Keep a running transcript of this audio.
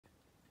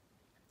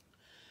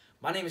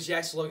My name is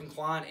Jackson Logan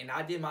Klein, and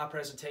I did my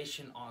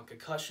presentation on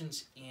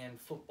concussions in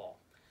football.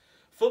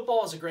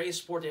 Football is the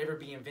greatest sport to ever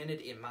be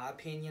invented, in my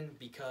opinion,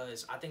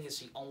 because I think it's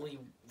the only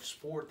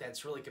sport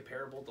that's really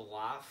comparable to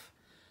life.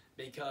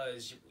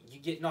 Because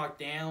you get knocked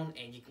down,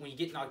 and when you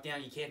get knocked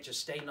down, you can't just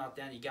stay knocked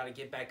down. You got to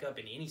get back up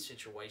in any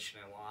situation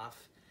in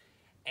life.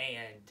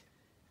 And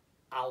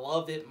I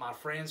loved it. My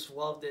friends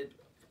loved it.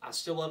 I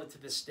still love it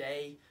to this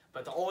day.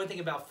 But the only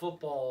thing about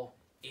football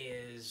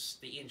is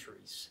the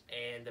injuries.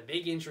 And the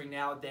big injury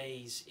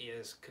nowadays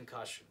is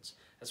concussions.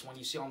 That's one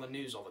you see on the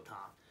news all the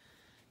time.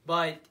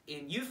 But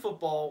in youth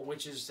football,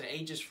 which is the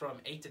ages from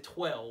 8 to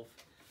 12,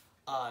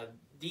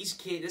 these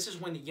kids, this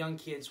is when the young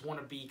kids want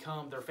to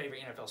become their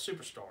favorite NFL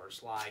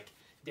superstars, like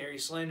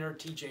Darius Leonard,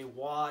 T.J.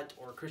 Watt,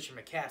 or Christian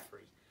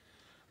McCaffrey.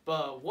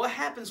 But what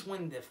happens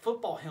when the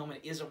football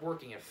helmet isn't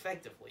working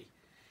effectively?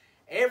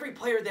 Every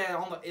player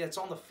that's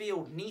on the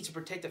field needs a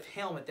protective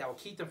helmet that will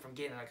keep them from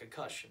getting a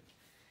concussion.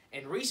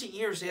 In recent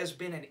years, there has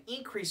been an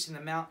increase in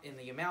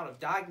the amount of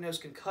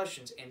diagnosed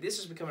concussions, and this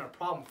is becoming a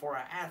problem for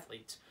our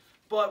athletes.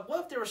 But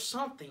what if there was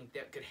something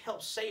that could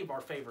help save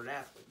our favorite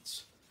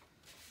athletes?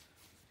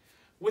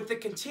 With the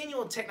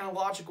continual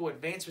technological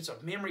advancements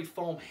of memory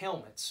foam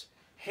helmets,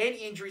 head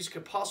injuries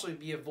could possibly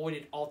be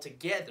avoided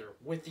altogether.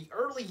 With the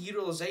early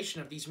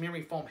utilization of these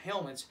memory foam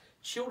helmets,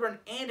 children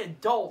and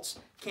adults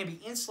can be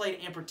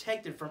insulated and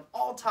protected from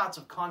all types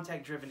of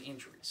contact-driven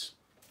injuries.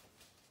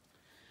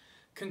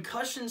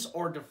 Concussions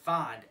are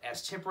defined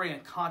as temporary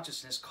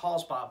unconsciousness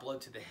caused by a blow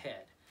to the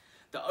head.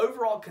 The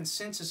overall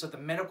consensus of the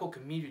medical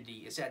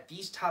community is that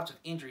these types of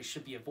injuries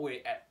should be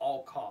avoided at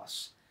all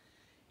costs.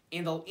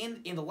 In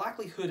the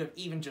likelihood of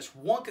even just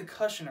one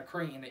concussion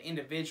occurring in an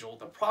individual,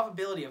 the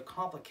probability of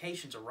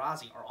complications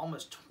arising are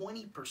almost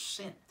 20%.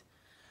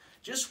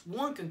 Just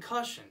one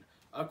concussion,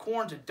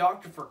 according to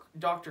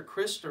Dr.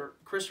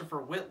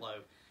 Christopher Whitlow,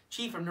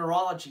 Chief of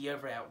Neurology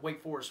over at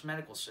Wake Forest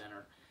Medical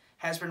Center,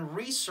 has been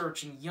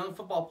researching young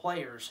football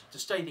players to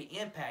study the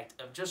impact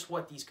of just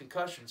what these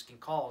concussions can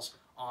cause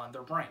on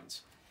their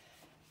brains.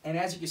 And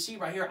as you can see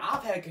right here,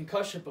 I've had a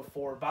concussion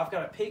before, but I've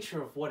got a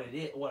picture of what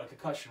a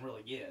concussion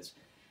really is.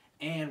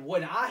 And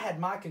when I had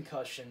my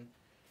concussion,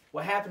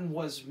 what happened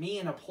was me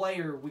and a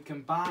player, we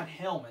combined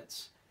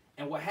helmets.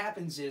 And what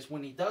happens is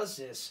when he does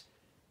this,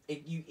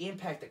 you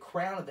impact the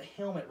crown of the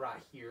helmet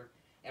right here.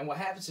 And what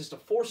happens is the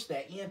force of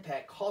that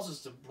impact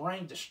causes the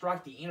brain to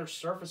strike the inner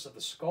surface of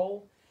the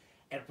skull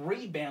and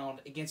rebound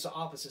against the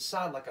opposite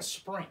side like a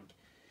spring.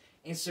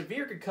 In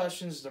severe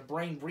concussions, the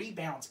brain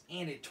rebounds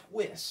and it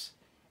twists.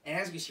 And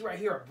as you can see right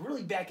here, a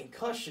really bad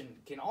concussion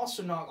can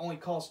also not only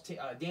cause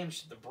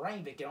damage to the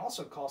brain, but it can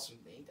also cause some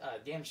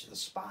damage to the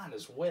spine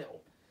as well.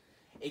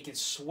 It can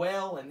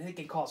swell, and it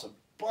can cause a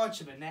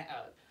bunch of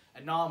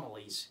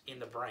anomalies in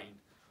the brain.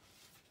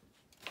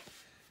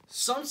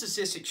 Some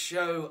statistics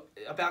show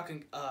about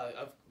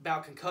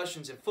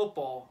concussions in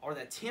football are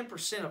that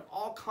 10% of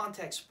all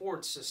contact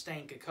sports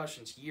sustain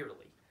concussions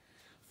yearly.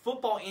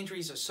 Football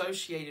injuries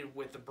associated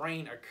with the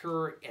brain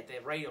occur at the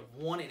rate of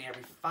 1 in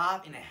every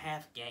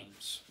 5.5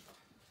 games.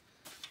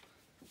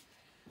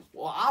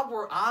 Well,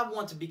 I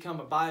want to become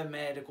a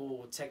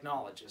biomedical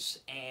technologist,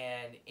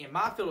 and in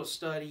my field of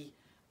study,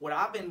 what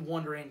I've been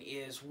wondering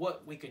is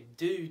what we could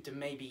do to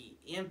maybe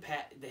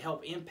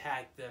help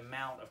impact the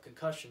amount of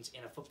concussions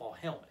in a football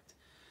helmet.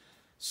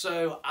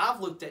 So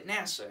I've looked at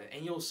NASA,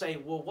 and you'll say,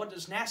 well, what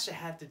does NASA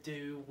have to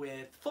do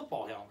with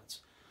football helmets?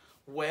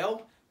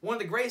 Well, one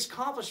of the greatest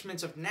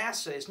accomplishments of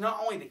NASA is not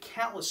only the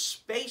countless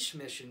space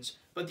missions,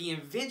 but the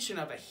invention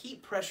of a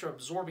heat pressure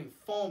absorbing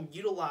foam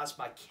utilized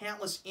by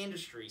countless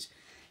industries,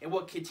 and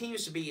what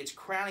continues to be its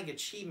crowning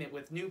achievement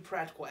with new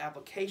practical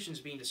applications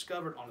being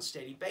discovered on a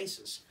steady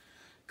basis.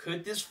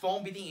 Could this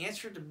foam be the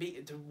answer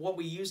to what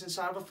we use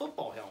inside of a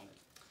football helmet?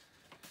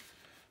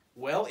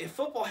 Well, if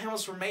football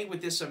helmets were made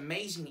with this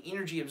amazing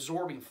energy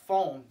absorbing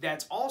foam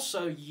that's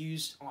also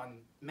used on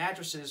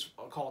mattresses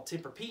called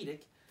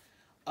Tempur-Pedic,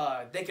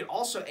 they could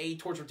also aid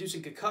towards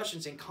reducing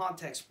concussions in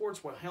contact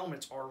sports where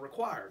helmets are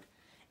required.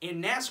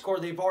 In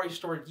NASCAR, they've already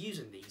started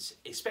using these,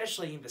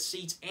 especially in the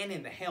seats and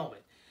in the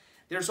helmet.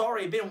 There's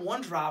already been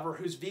one driver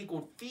whose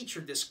vehicle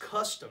featured this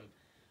custom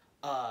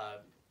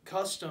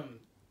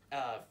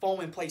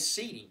foam in place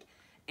seating,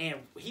 and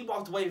he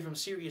walked away from a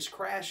serious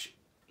crash,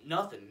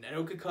 nothing,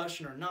 no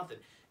concussion or nothing.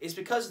 It's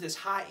because of this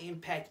high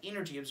impact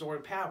energy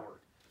absorbing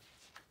power.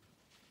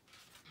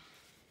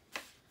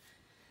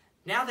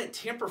 Now that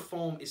Tempur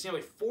foam is nearly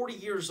 40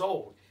 years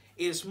old,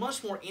 it is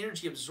much more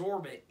energy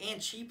absorbent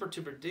and cheaper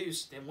to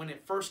produce than when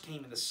it first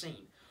came in the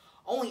scene.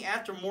 Only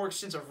after more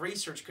extensive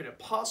research could it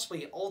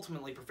possibly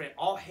ultimately prevent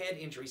all head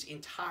injuries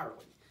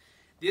entirely.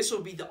 This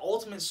will be the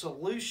ultimate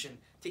solution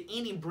to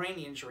any brain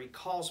injury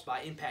caused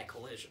by impact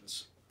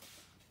collisions.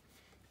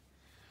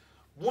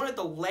 One of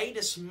the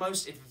latest,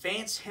 most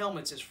advanced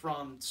helmets is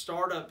from a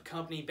startup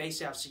company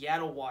based out of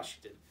Seattle,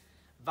 Washington,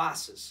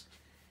 Visus.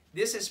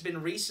 This has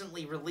been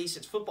recently released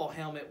its football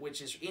helmet,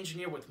 which is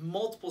engineered with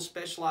multiple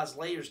specialized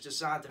layers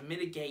designed to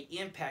mitigate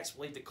impacts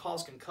believed to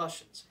cause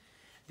concussions.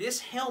 This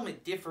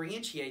helmet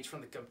differentiates from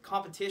the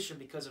competition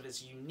because of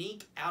its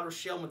unique outer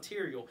shell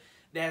material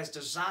that is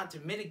designed to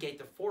mitigate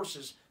the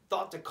forces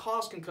thought to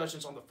cause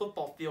concussions on the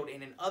football field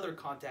and in other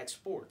contact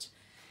sports.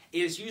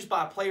 It is used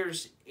by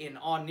players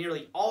on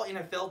nearly all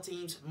NFL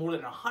teams, more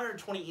than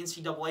 120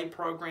 NCAA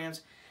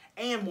programs,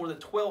 and more than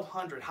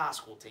 1,200 high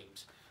school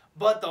teams.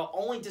 But the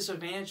only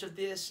disadvantage of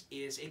this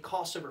is it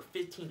costs over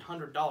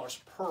 $1,500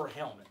 per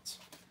helmet.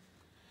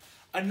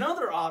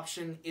 Another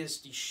option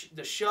is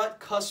the Schutt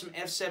Custom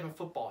F7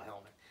 football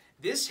helmet.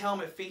 This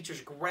helmet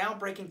features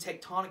groundbreaking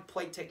tectonic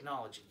plate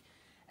technology,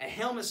 a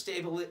helmet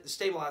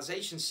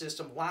stabilization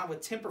system lined with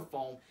temper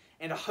foam,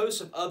 and a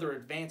host of other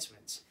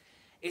advancements.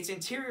 Its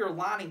interior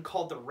lining,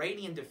 called the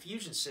Radiant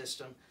Diffusion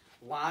System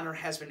liner,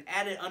 has been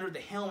added under the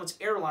helmet's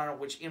airliner,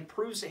 which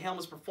improves the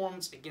helmet's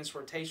performance against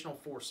rotational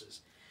forces.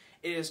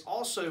 It is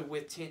also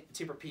with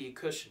Tempur-Pedic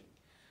cushioning,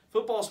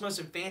 football's most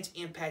advanced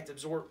impact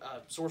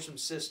absorption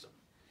system.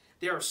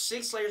 There are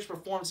 6 layers of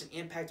performance and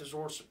impact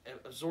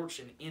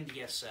absorption in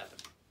the F7.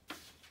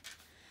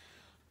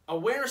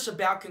 Awareness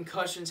about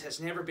concussions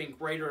has never been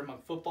greater among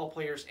football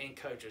players and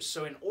coaches.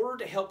 So in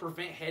order to help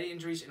prevent head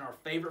injuries in our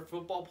favorite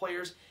football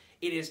players,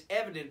 it is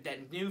evident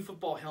that new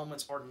football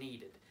helmets are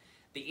needed.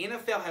 The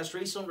NFL has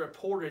recently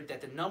reported that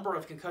the number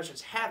of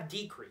concussions have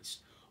decreased.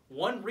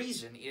 One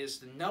reason is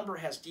the number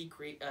has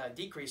decreased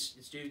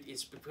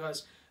is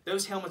because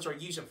those helmets are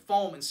using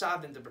foam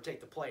inside them to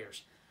protect the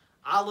players.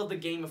 I love the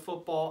game of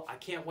football. I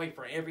can't wait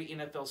for every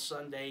NFL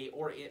Sunday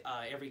or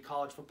every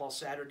college football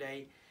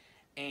Saturday.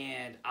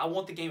 And I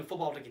want the game of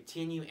football to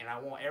continue, and I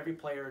want every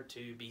player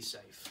to be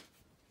safe.